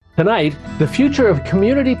Tonight, the future of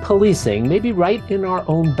community policing may be right in our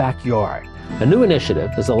own backyard. A new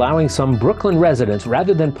initiative is allowing some Brooklyn residents,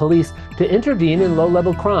 rather than police, to intervene in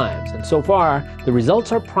low-level crimes, and so far, the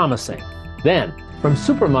results are promising. Then, from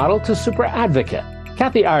supermodel to super advocate,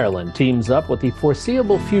 Kathy Ireland teams up with the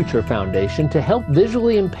Foreseeable Future Foundation to help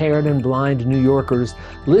visually impaired and blind New Yorkers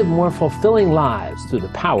live more fulfilling lives through the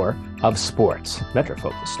power of sports.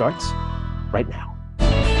 MetroFocus starts right now.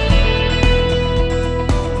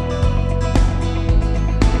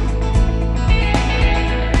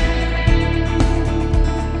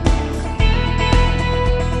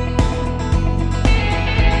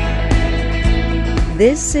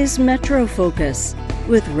 This is MetroFocus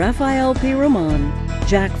with Raphael P. Roman,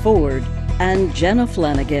 Jack Ford, and Jenna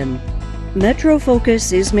Flanagan.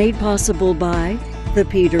 MetroFocus is made possible by the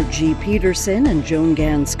Peter G. Peterson and Joan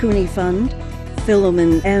Gans Cooney Fund,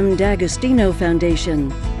 Philemon M. D'Agostino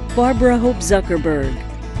Foundation, Barbara Hope Zuckerberg,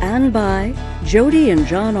 and by Jody and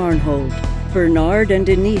John Arnhold, Bernard and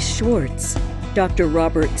Denise Schwartz, Dr.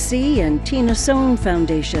 Robert C. and Tina Sohn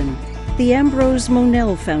Foundation, the Ambrose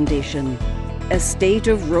Monell Foundation, Estate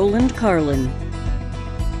of Roland Carlin.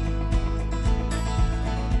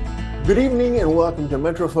 Good evening and welcome to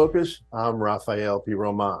MetroFocus. I'm Raphael P.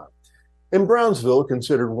 Roman. In Brownsville,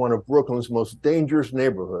 considered one of Brooklyn's most dangerous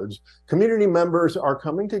neighborhoods, community members are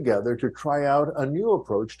coming together to try out a new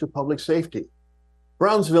approach to public safety.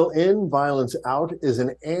 Brownsville In Violence Out is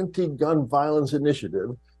an anti-gun violence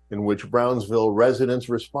initiative in which Brownsville residents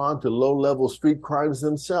respond to low-level street crimes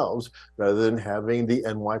themselves rather than having the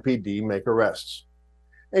NYPD make arrests.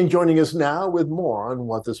 And joining us now with more on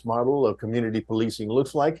what this model of community policing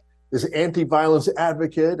looks like is anti-violence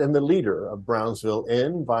advocate and the leader of Brownsville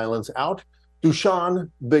In Violence Out,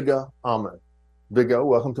 Dushoun Bigga Almond. Bigga,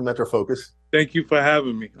 welcome to MetroFocus. Thank you for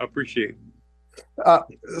having me. I appreciate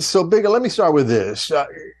it. So Bigga, let me start with this.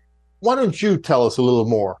 Why don't you tell us a little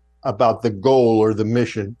more about the goal or the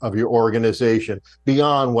mission of your organization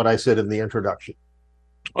beyond what I said in the introduction?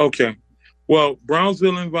 Okay. Well,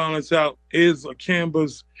 Brownsville In Violence Out is a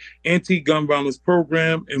Canberra's anti-gun violence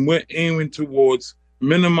program, and we're aiming towards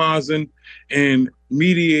minimizing and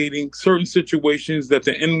mediating certain situations that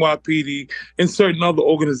the NYPD and certain other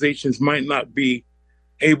organizations might not be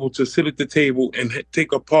able to sit at the table and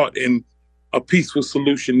take a part in a peaceful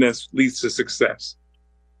solution that leads to success.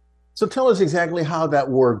 So tell us exactly how that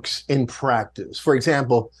works in practice. For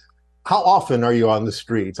example, how often are you on the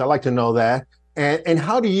streets? I'd like to know that. And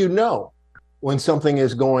how do you know when something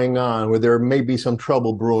is going on, where there may be some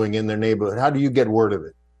trouble brewing in their neighborhood? How do you get word of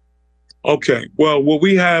it? Okay, well, what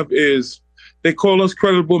we have is, they call us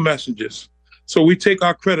credible messengers. So we take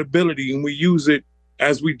our credibility and we use it,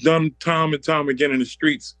 as we've done time and time again in the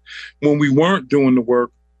streets when we weren't doing the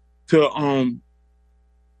work, to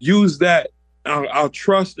use that, our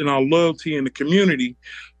trust and our loyalty in the community,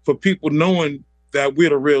 for people knowing that we're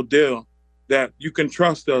the real deal, that you can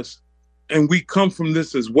trust us, and we come from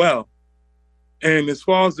this as well. And as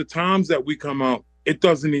far as the times that we come out, it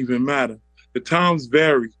doesn't even matter. The times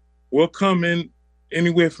vary. We'll come in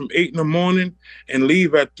anywhere from 8 in the morning and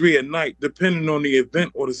leave at 3 at night, depending on the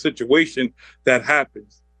event or the situation that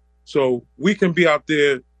happens. So we can be out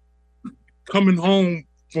there coming home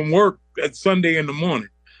from work at Sunday in the morning.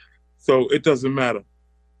 So it doesn't matter.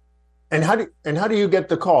 And how do you get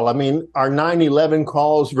the call? I mean, are 911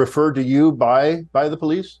 calls referred to you by the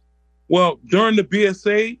police? Well, during the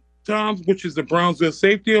BSA times, which is the Brownsville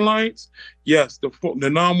Safety Alliance, yes, the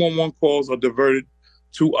 911 calls are diverted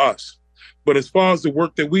to us. But as far as the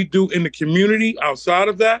work that we do in the community outside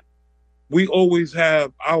of that, we always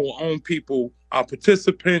have our own people, our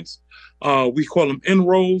participants. We call them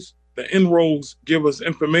enrolls. The enrolls give us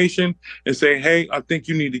information and say, hey, I think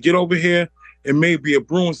you need to get over here. It may be a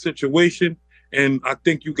brewing situation, and I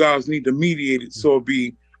think you guys need to mediate it so it'll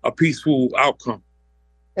be a peaceful outcome.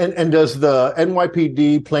 And does the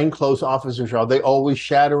NYPD plainclothes officers, are they always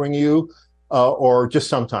shadowing you or just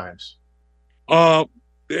sometimes? The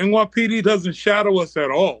NYPD doesn't shadow us at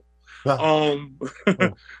all.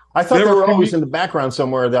 I thought they were always in the background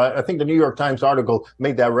somewhere. I think the New York Times article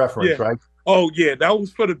made that reference, right? Oh, yeah, that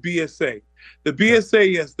was for the BSA. The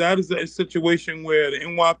BSA, yes, that is a situation where the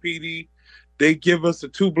NYPD, they give us a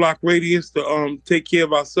 2-block radius to take care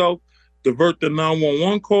of ourselves, divert the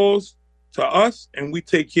 911 calls to us, and we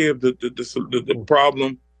take care of the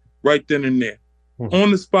problem right then and there. On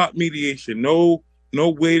the spot mediation, no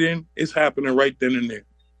waiting, it's happening right then and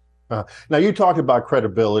there. Now, you talked about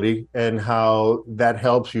credibility and how that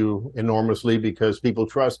helps you enormously because people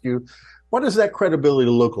trust you. What does that credibility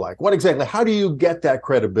look like? How do you get that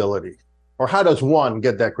credibility? Or how does one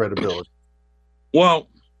get that credibility? Well,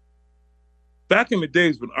 back in the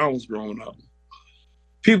days when I was growing up,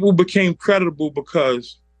 people became credible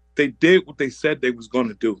because they did what they said they was going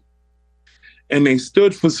to do. And they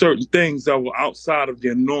stood for certain things that were outside of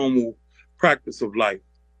their normal practice of life.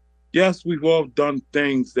 Yes, we've all done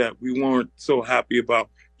things that we weren't so happy about.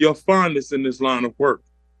 You'll find this in this line of work.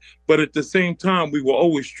 But at the same time, we were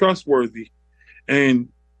always trustworthy, and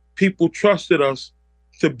people trusted us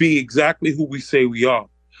to be exactly who we say we are.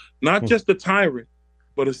 Not just a tyrant,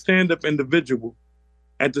 but a stand-up individual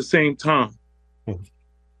at the same time.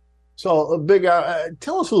 So, Bigga,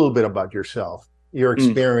 tell us a little bit about yourself, your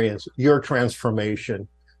experience, your transformation,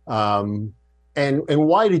 and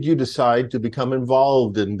why did you decide to become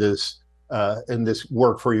involved in this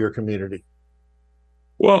work for your community?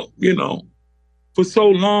 Well, you know, for so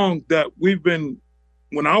long that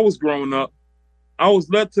when I was growing up, I was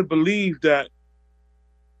led to believe that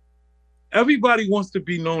everybody wants to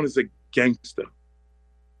be known as a gangster.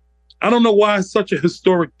 I don't know why it's such a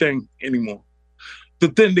historic thing anymore.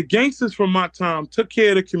 The gangsters from my time took care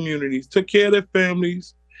of the communities, took care of their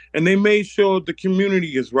families, and they made sure the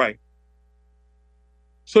community is right.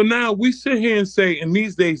 So now we sit here and say, in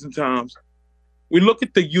these days and times, we look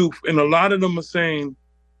at the youth and a lot of them are saying,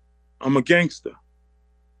 I'm a gangster.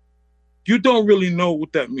 You don't really know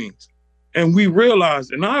what that means. And we realize,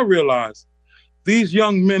 and I realize, these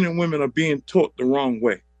young men and women are being taught the wrong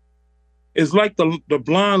way. It's like the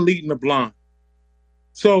blind leading the blind.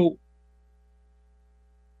 So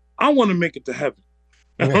I want to make it to heaven.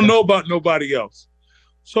 I don't know about nobody else.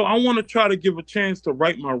 So I want to try to give a chance to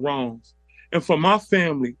right my wrongs. And for my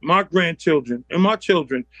family, my grandchildren, and my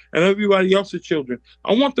children, and everybody else's children,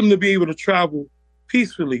 I want them to be able to travel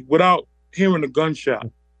peacefully without hearing a gunshot.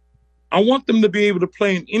 I want them to be able to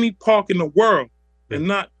play in any park in the world and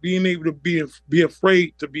not being able to be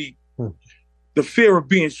afraid to be the fear of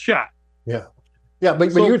being shot. Yeah. Yeah,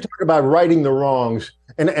 but you're talking about righting the wrongs,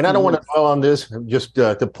 and I don't want to dwell on this just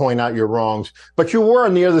to point out your wrongs, but you were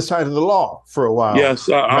on the other side of the law for a while. Yes,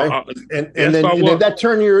 right? And then that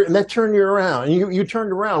turned you around, and you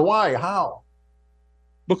turned around. Why? How?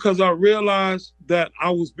 Because I realized that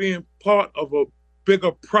I was being part of a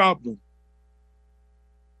bigger problem.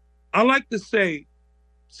 I like to say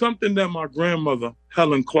something that my grandmother,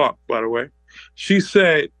 Helen Clark, by the way, she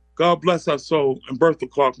said, God bless her soul, and Bertha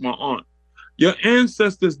Clark, my aunt. Your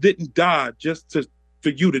ancestors didn't die just for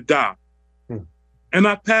you to die. And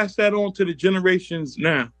I pass that on to the generations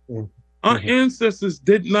now. Our ancestors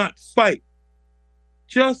did not fight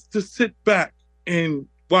just to sit back and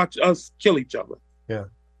watch us kill each other.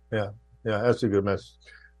 Yeah, that's a good message.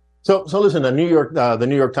 So listen, the New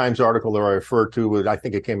York Times article that I referred to, I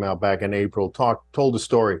think it came out back in April, told a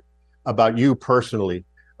story about you personally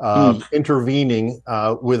intervening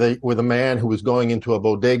with a man who was going into a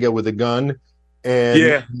bodega with a gun,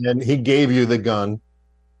 and he gave you the gun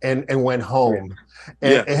and went home.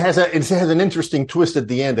 And it has an interesting twist at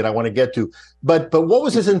the end that I want to get to. But what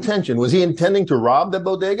was his intention? Was he intending to rob the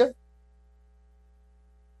bodega?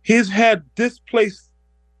 He's had displaced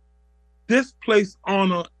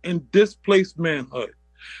honor and displaced manhood.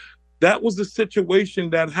 That was the situation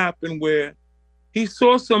that happened where he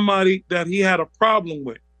saw somebody that he had a problem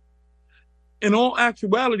with. In all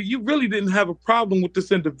actuality, you really didn't have a problem with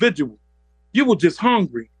this individual. You were just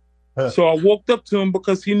hungry. So I walked up to him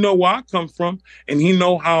because he know where I come from and he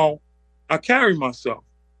know how I carry myself.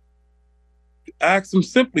 I asked him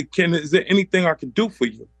simply, is there anything I can do for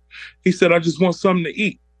you? He said, I just want something to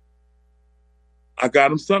eat. I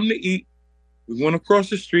got him something to eat. We went across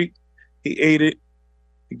the street. He ate it.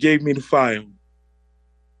 He gave me the firearm.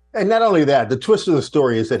 And not only that, the twist of the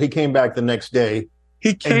story is that he came back the next day.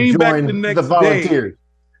 He came back the next day.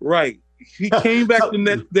 Right. He came back the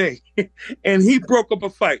next day and he broke up a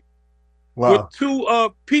fight with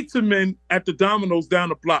two pizza men at the Domino's down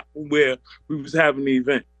the block from where we was having the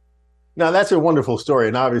event. Now, that's a wonderful story.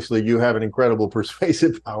 And obviously you have an incredible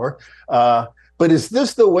persuasive power. But is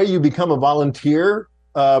this the way you become a volunteer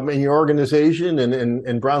in your organization and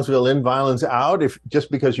in Brownsville In Violence Out,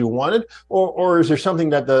 just because you wanted, or is there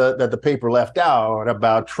something that the paper left out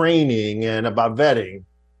about training and about vetting?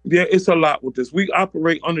 Yeah, it's a lot with this. We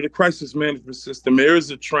operate under the crisis management system. There is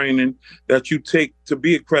a training that you take to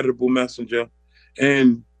be a credible messenger,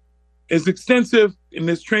 and it's extensive, and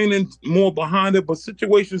there's training more behind it. But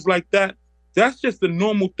situations like that, that's just the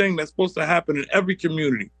normal thing that's supposed to happen in every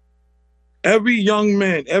community. Every young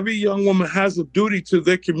man, every young woman has a duty to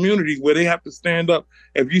their community where they have to stand up.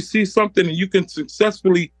 If you see something and you can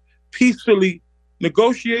successfully, peacefully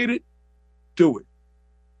negotiate it, do it.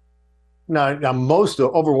 Now most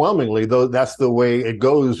overwhelmingly, though, that's the way it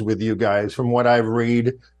goes with you guys. From what I've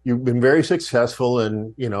read, you've been very successful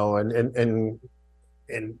in, you know, and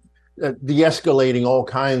de-escalating all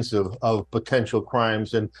kinds of potential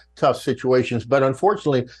crimes and tough situations. But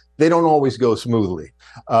unfortunately, they don't always go smoothly.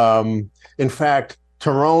 In fact,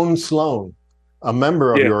 Tyrone Sloan, a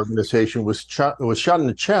member of your organization, was shot in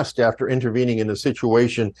the chest after intervening in a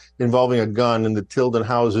situation involving a gun in the Tilden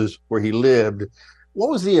houses where he lived. What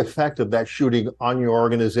was the effect of that shooting on your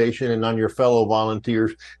organization and on your fellow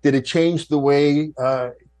volunteers? Did it change the way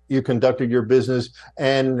you conducted your business?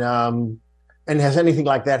 And has anything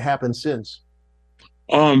like that happened since?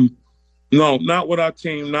 No, not with our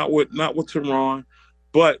team, not with Tyrone,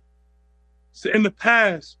 but in the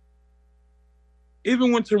past,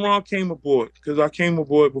 even when Tyrone came aboard, because I came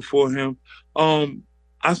aboard before him,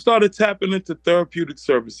 I started tapping into therapeutic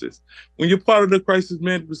services. When you're part of the crisis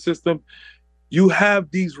management system, you have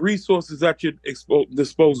these resources at your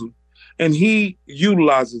disposal, and he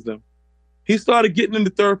utilizes them. He started getting into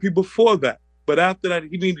therapy before that, but after that,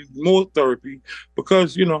 he needed more therapy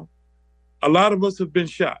because, you know, a lot of us have been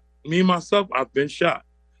shot. Me, myself, I've been shot.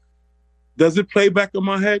 Does it play back in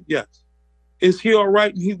my head? Yes. Is he all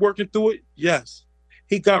right and he working through it? Yes.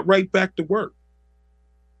 He got right back to work.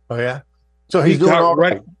 Oh, yeah? So he's doing all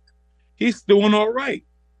right. He's doing all right.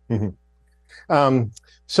 Mm-hmm.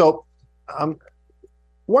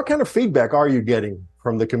 What kind of feedback are you getting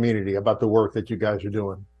from the community about the work that you guys are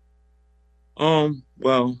doing?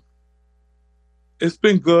 Well, it's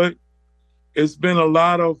been good. It's been a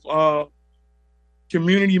lot of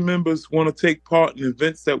community members want to take part in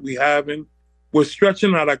events that we having. We're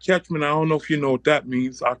stretching out our catchment. I don't know if you know what that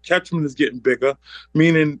means. Our catchment is getting bigger,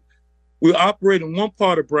 meaning we operate in one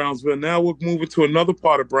part of Brownsville. Now we're moving to another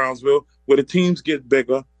part of Brownsville where the teams get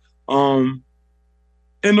bigger.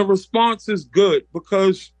 And the response is good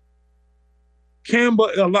because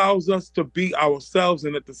Canberra allows us to be ourselves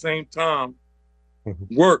and at the same time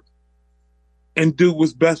work and do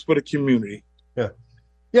what's best for the community. Yeah.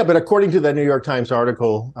 Yeah, but according to the New York Times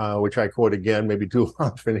article, which I quote again, maybe too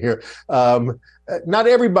often here, not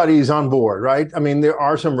everybody's on board, right? I mean, there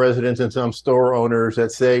are some residents and some store owners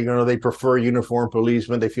that say, you know, they prefer uniformed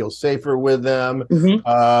policemen, they feel safer with them.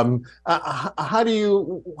 What do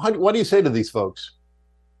you say to these folks?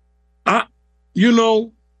 You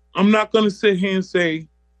know, I'm not going to sit here and say,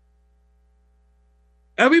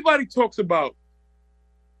 everybody talks about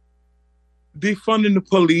defunding the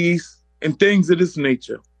police and things of this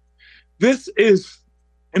nature. This is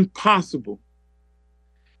impossible.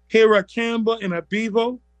 Here at Canberra and at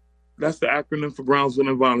BIVO, that's the acronym for Brownsville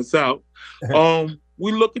In Violence Out,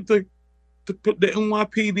 we look at to put the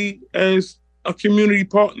NYPD as a community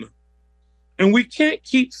partner. And we can't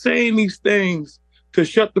keep saying these things to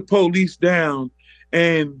shut the police down,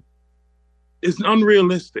 and it's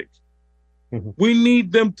unrealistic. We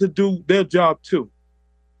need them to do their job too.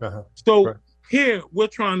 Here, we're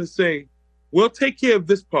trying to say, we'll take care of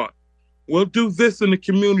this part. We'll do this in the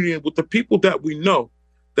community and with the people that we know,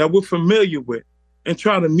 that we're familiar with, and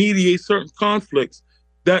try to mediate certain conflicts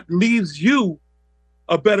that leaves you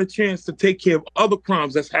a better chance to take care of other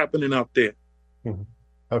crimes that's happening out there.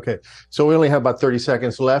 Okay, so we only have about 30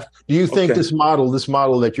 seconds left. Do you think this model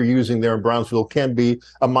that you're using there in Brownsville can be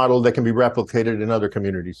a model that can be replicated in other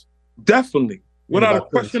communities? Definitely, without a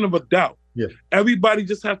question of a doubt. Yeah. Everybody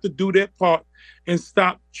just have to do their part and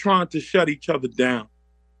stop trying to shut each other down.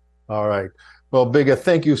 All right. Well, Bigga,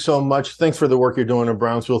 thank you so much. Thanks for the work you're doing in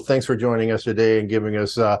Brownsville. Thanks for joining us today and giving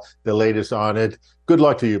us the latest on it. Good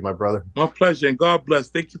luck to you, my brother. My pleasure, and God bless.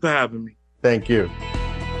 Thank you for having me. Thank you.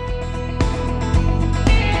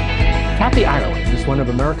 Kathy Ireland is one of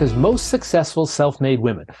America's most successful self-made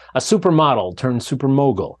women, a supermodel turned super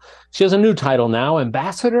mogul. She has a new title now,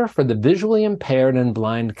 Ambassador for the Visually Impaired and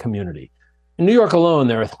Blind Community. In New York alone,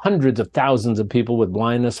 there are hundreds of thousands of people with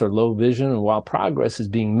blindness or low vision, and while progress is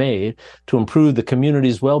being made to improve the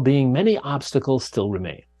community's well-being, many obstacles still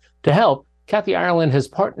remain. To help, Kathy Ireland has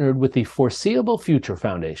partnered with the Foreseeable Future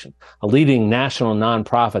Foundation, a leading national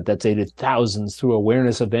nonprofit that's aided thousands through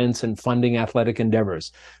awareness events and funding athletic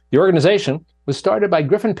endeavors. The organization was started by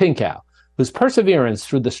Griffin Pinkow, whose perseverance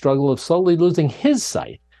through the struggle of slowly losing his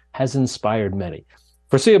sight has inspired many.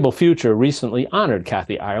 Foreseeable Future recently honored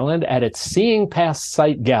Kathy Ireland at its Seeing Past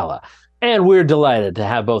Sight Gala. And we're delighted to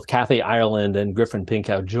have both Kathy Ireland and Griffin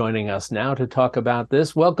Pinkow joining us now to talk about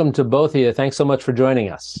this. Welcome to both of you. Thanks so much for joining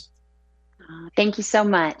us. Thank you so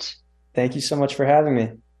much. Thank you so much for having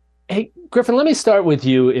me. Hey, Griffin, let me start with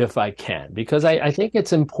you if I can, because I think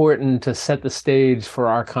it's important to set the stage for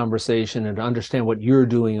our conversation and to understand what you're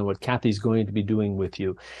doing and what Kathy's going to be doing with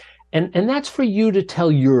you. And that's for you to tell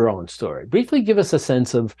your own story. Briefly give us a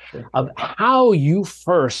sense of how you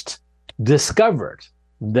first discovered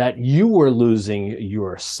that you were losing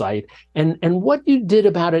your sight and what you did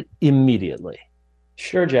about it immediately.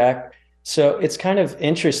 Sure, Jack. So it's kind of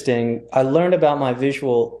interesting. I learned about my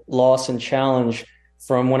visual loss and challenge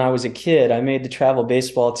from when I was a kid. I made the travel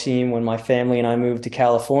baseball team when my family and I moved to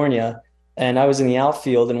California, and I was in the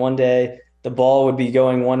outfield, and one day the ball would be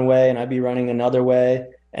going one way and I'd be running another way.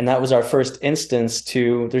 And that was our first instance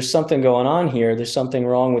to, there's something going on here. There's something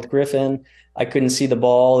wrong with Griffin. I couldn't see the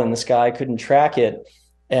ball in the sky, I couldn't track it.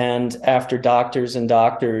 And after doctors and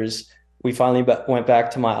doctors, we finally went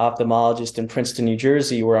back to my ophthalmologist in Princeton, New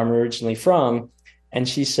Jersey, where I'm originally from. And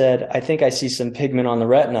she said, I think I see some pigment on the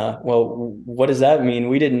retina. Well, what does that mean?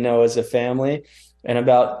 We didn't know as a family. And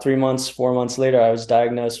about 4 months later, I was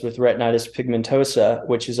diagnosed with retinitis pigmentosa,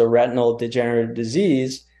 which is a retinal degenerative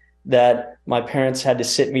disease that my parents had to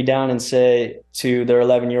sit me down and say to their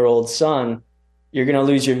 11-year-old son, you're going to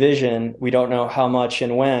lose your vision. We don't know how much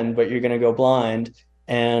and when, but you're going to go blind.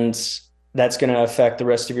 And that's going to affect the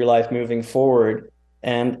rest of your life moving forward.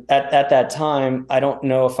 And at that time, I don't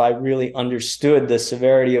know if I really understood the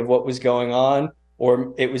severity of what was going on,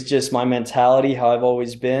 or it was just my mentality, how I've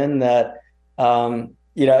always been, that,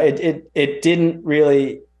 it didn't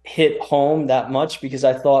really hit home that much, because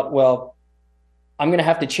I thought, well, I'm going to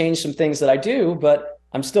have to change some things that I do, but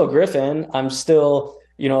I'm still Griffin. I'm still,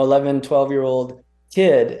 11, 12-year-old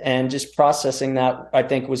kid. And just processing that, I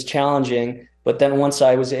think, was challenging. But then once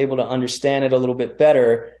I was able to understand it a little bit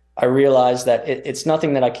better, I realized that it's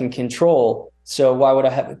nothing that I can control. So why would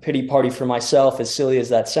I have a pity party for myself, as silly as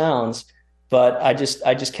that sounds? But I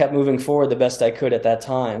just kept moving forward the best I could at that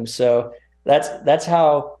time. So that's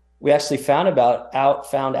how we actually found out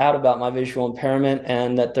about my visual impairment,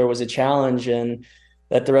 and that there was a challenge, and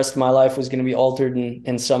that the rest of my life was going to be altered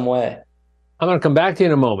in some way. I'm going to come back to you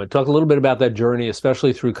in a moment, talk a little bit about that journey,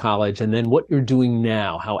 especially through college, and then what you're doing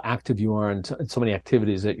now, how active you are in so many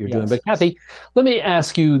activities that you're doing. But Kathy, let me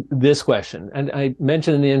ask you this question. And I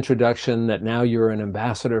mentioned in the introduction that now you're an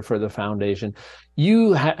ambassador for the foundation.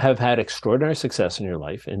 You have had extraordinary success in your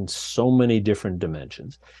life in so many different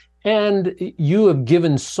dimensions. And you have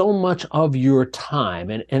given so much of your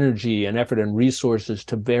time and energy and effort and resources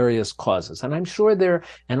to various causes. And I'm sure there are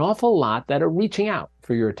an awful lot that are reaching out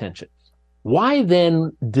for your attention. Why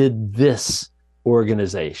then did this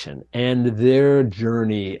organization and their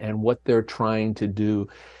journey and what they're trying to do,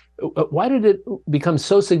 why did it become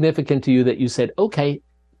so significant to you that you said, okay,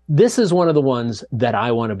 this is one of the ones that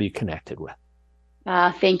I want to be connected with?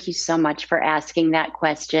 Thank you so much for asking that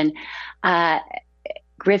question.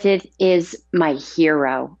 Griffith is my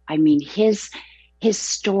hero. I mean, his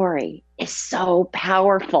story is so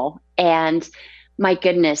powerful, and my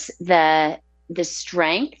goodness, the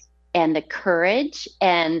strength and the courage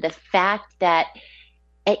and the fact that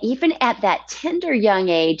even at that tender young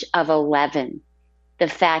age of 11, the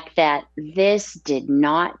fact that this did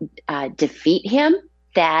not defeat him,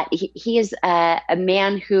 that he is a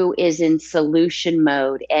man who is in solution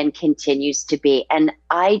mode and continues to be. And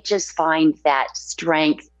I just find that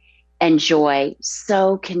strength and joy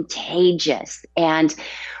so contagious. And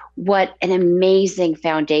what an amazing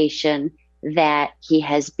foundation that he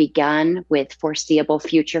has begun with Foreseeable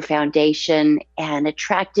Future Foundation, and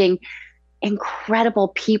attracting incredible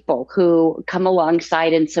people who come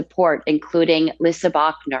alongside and support, including Lissa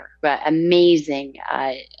Bachner, amazing,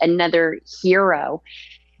 another hero.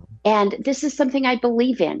 And this is something I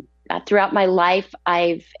believe in. Throughout my life,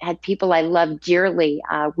 I've had people I love dearly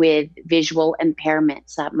with visual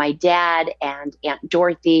impairments. My dad and Aunt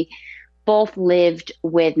Dorothy both lived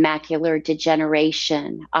with macular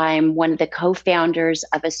degeneration. I'm one of the co-founders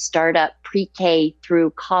of a startup pre-K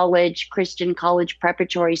through college, Christian college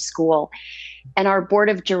preparatory school. And our board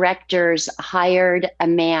of directors hired a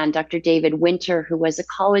man, Dr. David Winter, who was a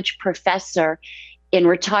college professor in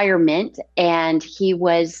retirement, and he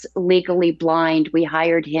was legally blind. We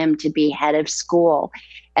hired him to be head of school.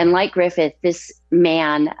 And like Griffith, this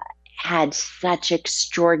man had such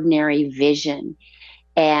extraordinary vision.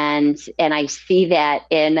 And I see that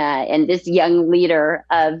in this young leader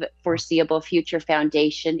of Foreseeable Future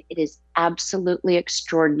Foundation. It is absolutely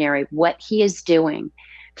extraordinary what he is doing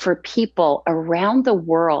for people around the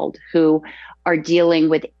world who are dealing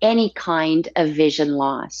with any kind of vision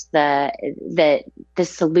loss. The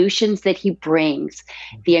solutions that he brings,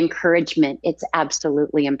 the encouragement, it's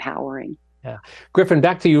absolutely empowering. Yeah. Griffin,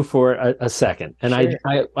 back to you for a second. And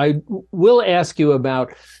sure. I will ask you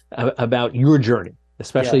about your journey,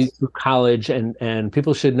 especially through college, and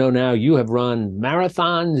people should know now you have run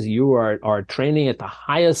marathons, you are training at the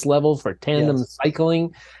highest level for tandem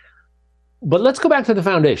cycling. But let's go back to the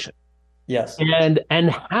foundation. Yes. And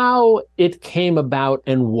how it came about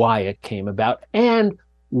and why it came about and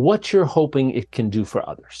what you're hoping it can do for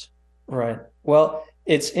others. Right. Well,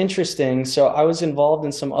 it's interesting. So I was involved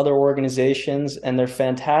in some other organizations, and they're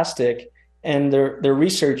fantastic, and they're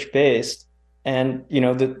research based. And,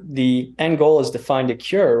 the end goal is to find a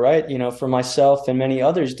cure, right? For myself and many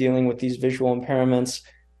others dealing with these visual impairments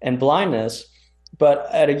and blindness. But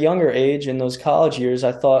at a younger age, in those college years,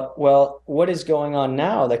 I thought, well, what is going on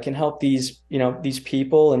now that can help these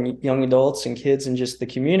people and young adults and kids and just the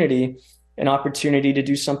community an opportunity to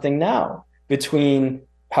do something now between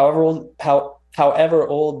however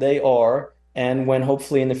old they are, and when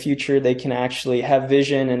hopefully in the future they can actually have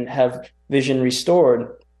vision and have vision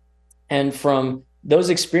restored. And from those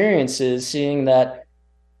experiences, seeing that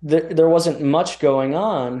there wasn't much going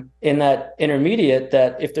on in that intermediate,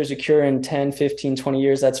 that if there's a cure in 10, 15, 20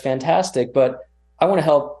 years, that's fantastic. But I want to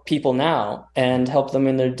help people now and help them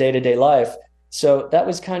in their day-to-day life. So that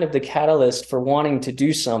was kind of the catalyst for wanting to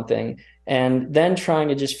do something. And then trying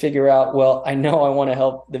to just figure out, well, I know I want to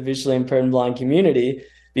help the visually impaired and blind community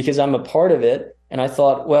because I'm a part of it. And I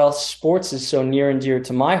thought, well, sports is so near and dear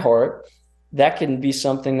to my heart. That can be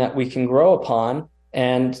something that we can grow upon.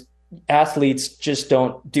 And athletes just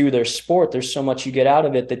don't do their sport. There's so much you get out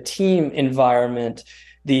of it. The team environment,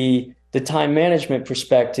 the time management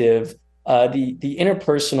perspective, the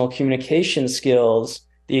interpersonal communication skills,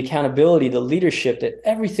 the accountability, the leadership, that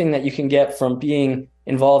everything that you can get from being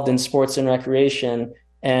involved in sports and recreation,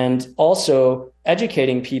 and also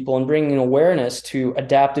educating people and bringing awareness to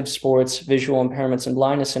adaptive sports, visual impairments and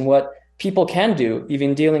blindness, and what people can do,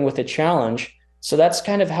 even dealing with a challenge. So that's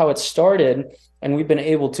kind of how it started. And we've been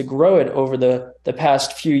able to grow it over the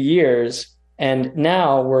past few years. And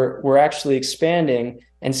now we're actually expanding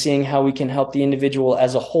and seeing how we can help the individual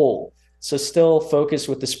as a whole. So still focus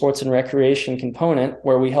with the sports and recreation component,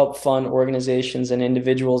 where we help fund organizations and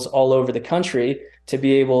individuals all over the country to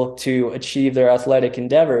be able to achieve their athletic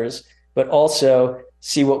endeavors, but also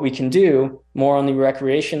see what we can do more on the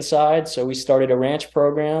recreation side. So we started a ranch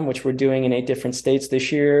program, which we're doing in 8 different states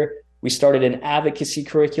this year. We started an advocacy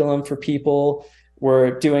curriculum for people.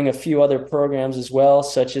 We're doing a few other programs as well,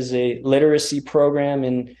 such as a literacy program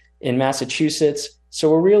in Massachusetts.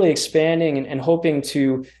 So we're really expanding and hoping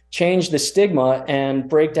to change the stigma and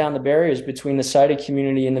break down the barriers between the sighted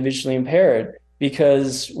community and the visually impaired,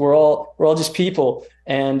 because we're all just people,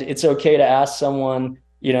 and it's okay to ask someone,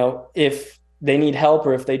 if they need help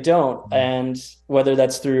or if they don't, and whether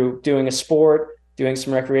that's through doing a sport, doing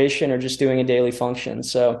some recreation, or just doing a daily function.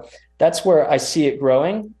 So that's where I see it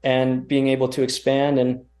growing and being able to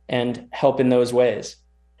expand and help in those ways.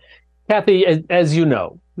 Kathy, as you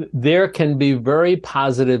know, there can be very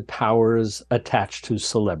positive powers attached to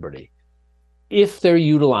celebrity if they're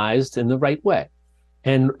utilized in the right way.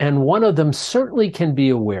 And one of them certainly can be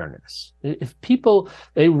awareness. If people,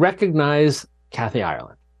 they recognize Kathy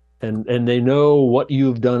Ireland and they know what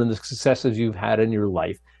you've done and the successes you've had in your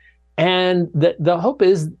life, and the hope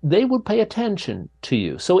is they would pay attention to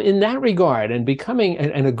you. So in that regard, and becoming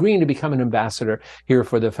and agreeing to become an ambassador here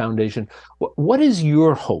for the foundation, what is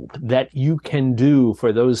your hope that you can do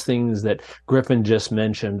for those things that Griffin just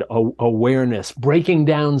mentioned? Awareness, breaking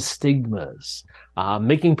down stigmas,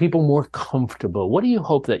 making people more comfortable. What do you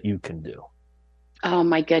hope that you can do? Oh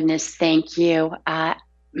my goodness, thank you.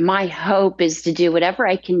 My hope is to do whatever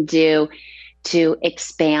I can do to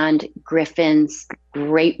expand Griffin's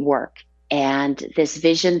great work and this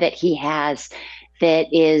vision that he has that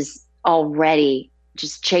is already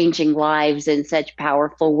just changing lives in such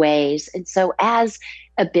powerful ways. And so as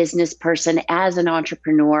a business person, as an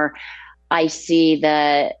entrepreneur, I see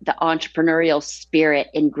the entrepreneurial spirit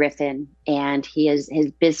in Griffin, and he is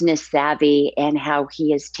his business savvy, and how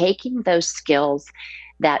he is taking those skills,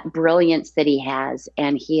 that brilliance that he has,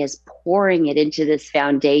 and he is pouring it into this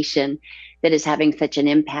foundation that is having such an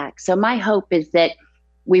impact. So my hope is that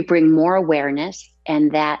we bring more awareness,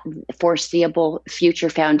 and that Foreseeable Future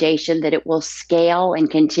Foundation, that it will scale and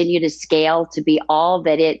continue to scale to be all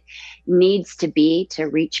that it needs to be to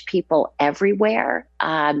reach people everywhere.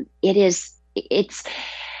 It's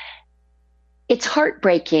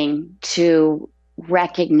heartbreaking to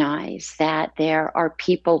recognize that there are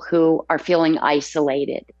people who are feeling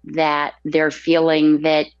isolated, that they're feeling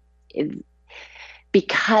that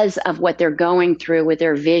because of what they're going through with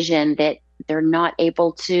their vision, that they're not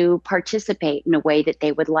able to participate in a way that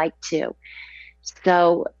they would like to.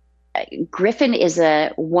 So Griffin is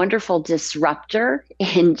a wonderful disruptor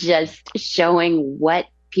in just showing what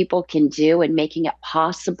people can do and making it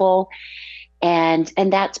possible. And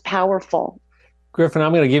that's powerful. Griffin,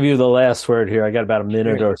 I'm going to give you the last word here. I got about a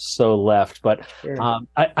minute or so left, but Sure.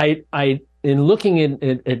 in looking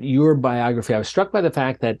at your biography, I was struck by the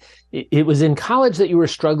fact that it was in college that you were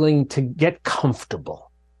struggling to get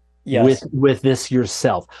comfortable with this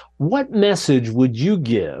yourself. What message would you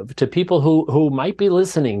give to people who might be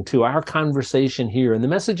listening to our conversation here, and the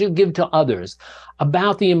message you give to others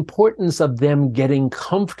about the importance of them getting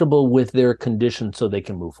comfortable with their condition so they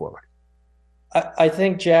can move forward? I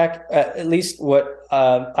think, Jack, at least what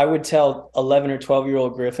I would tell 11 or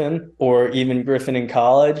 12-year-old Griffin, or even Griffin in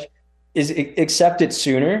college, is accept it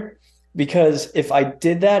sooner. Because if I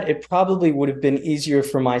did that, it probably would have been easier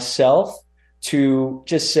for myself to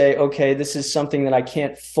just say, okay, this is something that I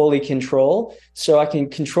can't fully control. So I can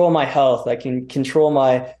control my health. I can control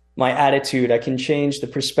my attitude. I can change the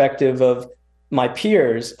perspective of my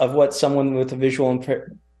peers of what someone with a visual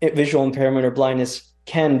impairment or blindness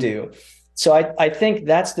can do. So I think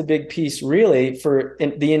that's the big piece, really, for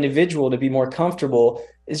the individual to be more comfortable,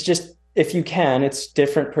 is just, if you can, it's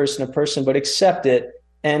different person to person, but accept it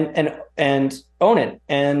and own it,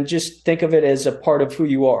 and just think of it as a part of who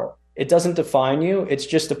you are. It doesn't define you. It's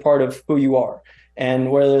just a part of who you are. And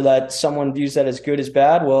whether that someone views that as good as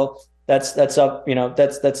bad, well, that's up,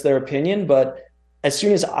 that's their opinion. But as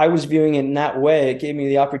soon as I was viewing it in that way, it gave me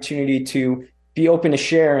the opportunity to be open to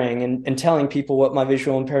sharing and telling people what my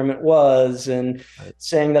visual impairment was, and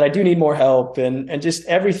saying that I do need more help, and just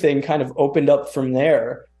everything kind of opened up from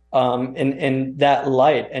there, in that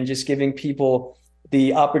light, and just giving people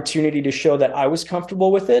the opportunity to show that I was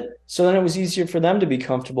comfortable with it. So then it was easier for them to be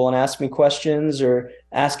comfortable and ask me questions or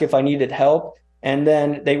ask if I needed help. And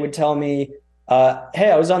then they would tell me, hey,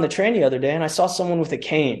 I was on the train the other day and I saw someone with a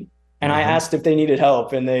cane. And I asked if they needed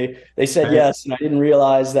help, and they said yes. And I didn't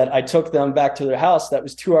realize that I took them back to their house that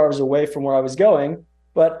was 2 hours away from where I was going,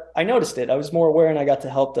 but I noticed it. I was more aware and I got to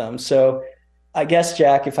help them. So I guess,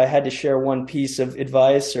 Jack, if I had to share one piece of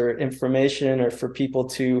advice or information or for people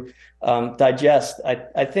to digest,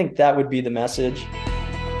 I think that would be the message.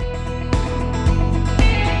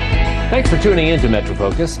 Thanks for tuning in to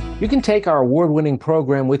MetroFocus. You can take our award-winning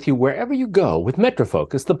program with you wherever you go with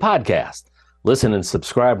MetroFocus, the podcast. Listen and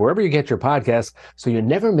subscribe wherever you get your podcasts so you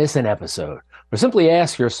never miss an episode. Or simply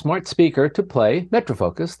ask your smart speaker to play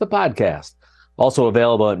MetroFocus, the podcast. Also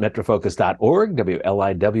available at metrofocus.org,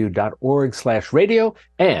 WLIW.org/radio,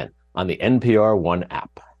 and on the NPR One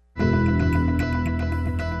app.